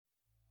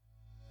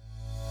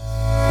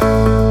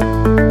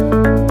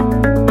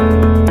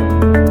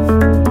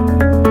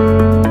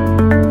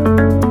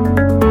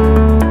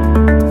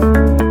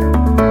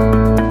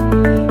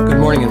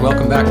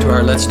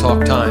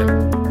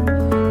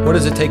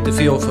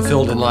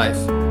fulfilled in life.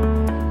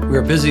 We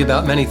are busy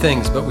about many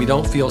things, but we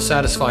don't feel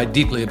satisfied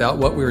deeply about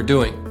what we are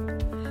doing.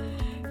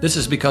 This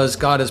is because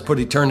God has put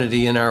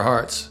eternity in our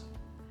hearts.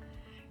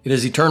 It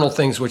is eternal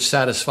things which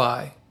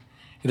satisfy.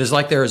 It is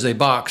like there is a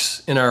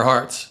box in our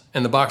hearts,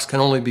 and the box can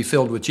only be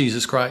filled with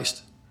Jesus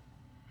Christ.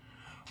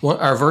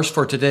 Our verse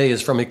for today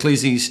is from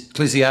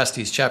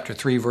Ecclesiastes chapter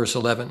 3, verse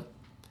 11,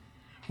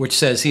 which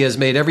says, "He has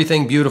made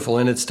everything beautiful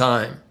in its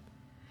time.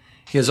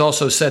 He has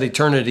also set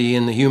eternity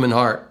in the human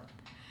heart,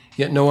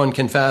 yet no one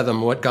can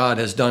fathom what God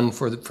has done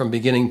from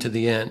beginning to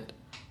the end."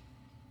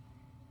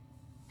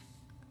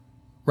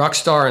 Rock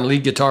star and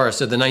lead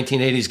guitarist of the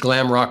 1980s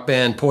glam rock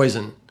band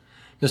Poison,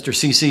 Mr.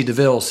 C.C.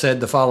 DeVille, said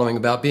the following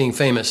about being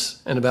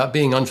famous and about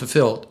being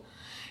unfulfilled.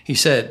 He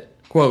said,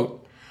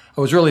 quote,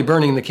 "I was really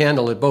burning the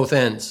candle at both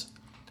ends.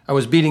 I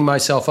was beating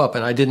myself up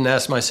and I didn't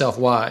ask myself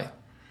why.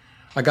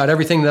 I got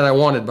everything that I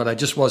wanted, but I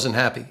just wasn't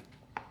happy.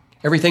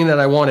 Everything that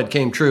I wanted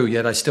came true,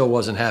 yet I still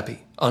wasn't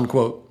happy,"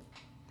 unquote.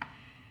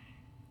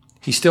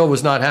 He still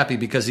was not happy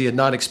because he had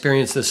not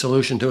experienced the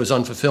solution to his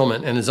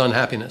unfulfillment and his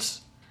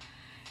unhappiness.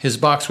 His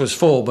box was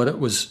full, but it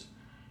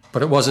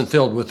wasn't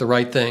filled with the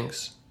right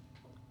things.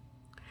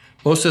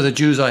 Most of the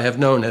Jews I have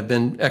known have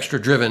been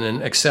extra driven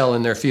and excel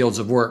in their fields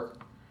of work.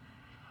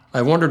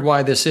 I wondered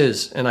why this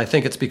is, and I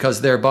think it's because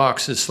their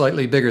box is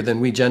slightly bigger than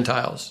we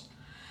Gentiles.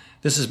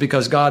 This is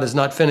because God is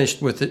not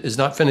finished with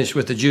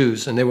the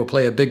Jews, and they will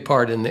play a big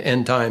part in the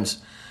end times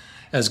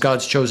as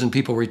God's chosen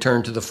people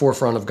return to the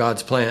forefront of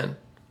God's plan.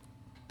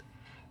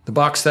 The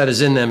box that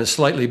is in them is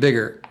slightly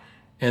bigger,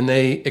 and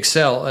they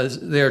excel as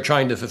they are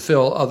trying to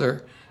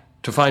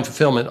find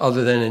fulfillment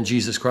other than in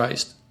Jesus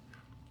Christ.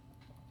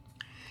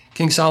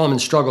 King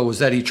Solomon's struggle was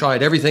that he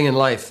tried everything in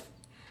life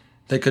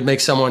that could make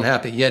someone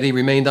happy, yet he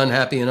remained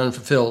unhappy and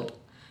unfulfilled.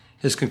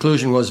 His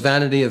conclusion was,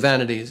 vanity of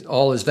vanities,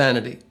 all is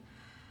vanity.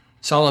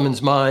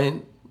 Solomon's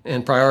mind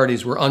and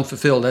priorities were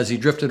unfulfilled as he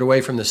drifted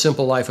away from the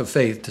simple life of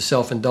faith to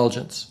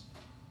self-indulgence.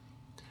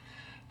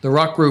 The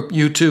rock group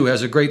U2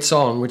 has a great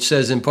song which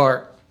says in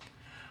part,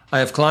 "I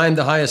have climbed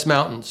the highest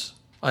mountains.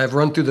 I have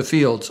run through the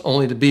fields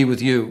only to be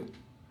with you.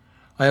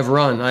 I have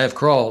run, I have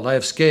crawled, I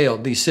have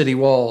scaled these city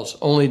walls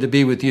only to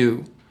be with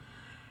you.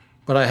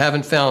 But I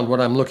haven't found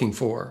what I'm looking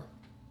for.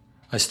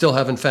 I still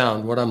haven't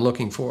found what I'm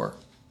looking for."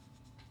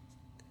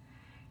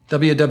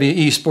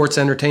 WWE Sports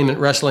Entertainment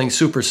Wrestling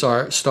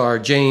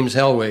superstar James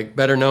Hellwig,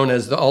 better known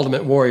as the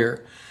Ultimate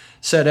Warrior,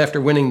 said after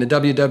winning the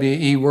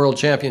WWE World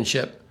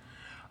Championship,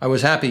 "I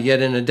was happy,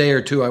 yet in a day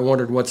or two I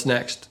wondered what's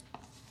next."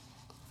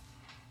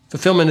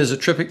 Fulfillment is a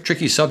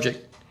tricky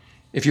subject.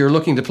 If you're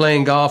looking to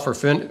playing golf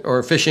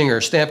or fishing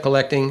or stamp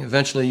collecting,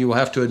 eventually you will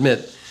have to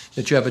admit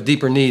that you have a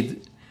deeper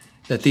need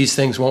that these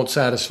things won't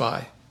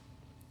satisfy.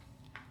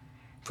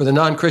 For the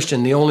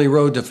non-Christian, the only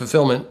road to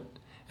fulfillment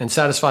and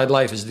satisfied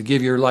life is to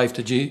give your life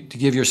to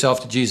give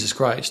yourself to Jesus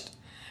Christ.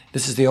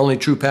 This is the only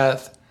true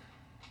path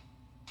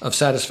of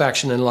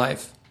satisfaction in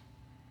life.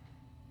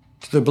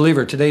 To the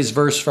believer, today's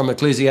verse from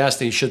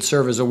Ecclesiastes should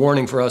serve as a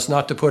warning for us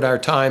not to put our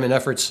time and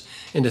efforts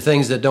into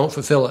things that don't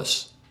fulfill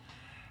us.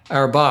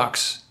 Our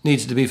box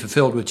needs to be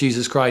fulfilled with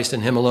Jesus Christ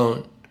and Him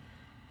alone.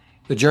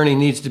 The journey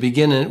needs to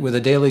begin with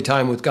a daily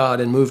time with God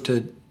and move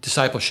to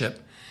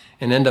discipleship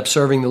and end up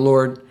serving the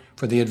Lord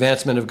for the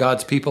advancement of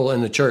God's people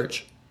and the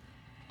church.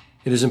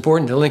 It is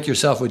important to link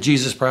yourself with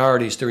Jesus'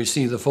 priorities to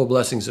receive the full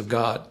blessings of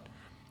God.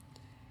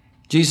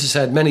 Jesus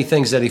had many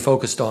things that He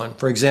focused on.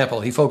 For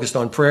example, He focused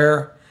on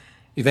prayer,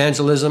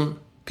 evangelism,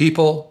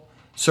 people,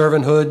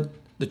 servanthood,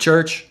 the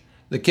church,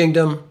 the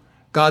kingdom,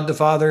 God the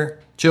Father,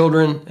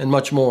 children, and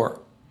much more.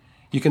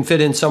 You can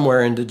fit in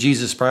somewhere into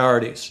Jesus'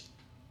 priorities.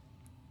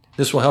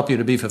 This will help you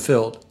to be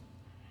fulfilled.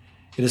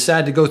 It is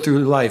sad to go through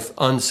life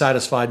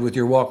unsatisfied with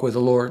your walk with the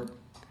Lord.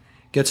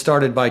 Get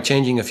started by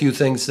changing a few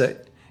things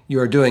that you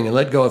are doing and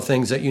let go of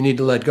things that you need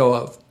to let go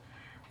of.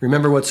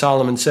 Remember what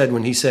Solomon said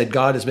when he said,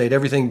 "God has made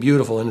everything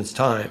beautiful in its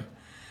time,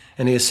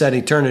 and He has set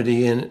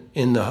eternity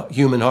in the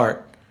human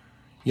heart.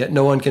 Yet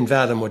no one can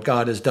fathom what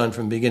God has done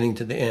from beginning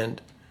to the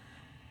end."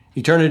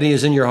 Eternity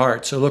is in your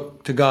heart, so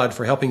look to God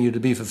for helping you to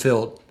be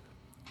fulfilled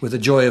with the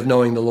joy of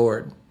knowing the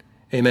Lord.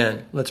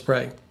 Amen. Let's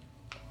pray.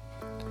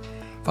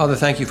 Father,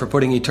 thank You for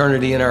putting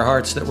eternity in our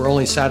hearts that we're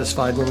only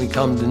satisfied when we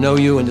come to know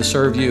You and to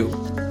serve You.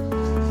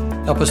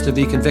 Help us to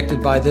be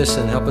convicted by this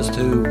and help us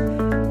to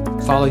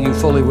follow You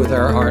fully with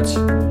our hearts.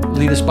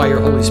 Lead us by Your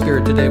Holy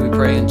Spirit today, we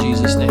pray in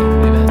Jesus' name.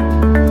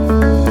 Amen.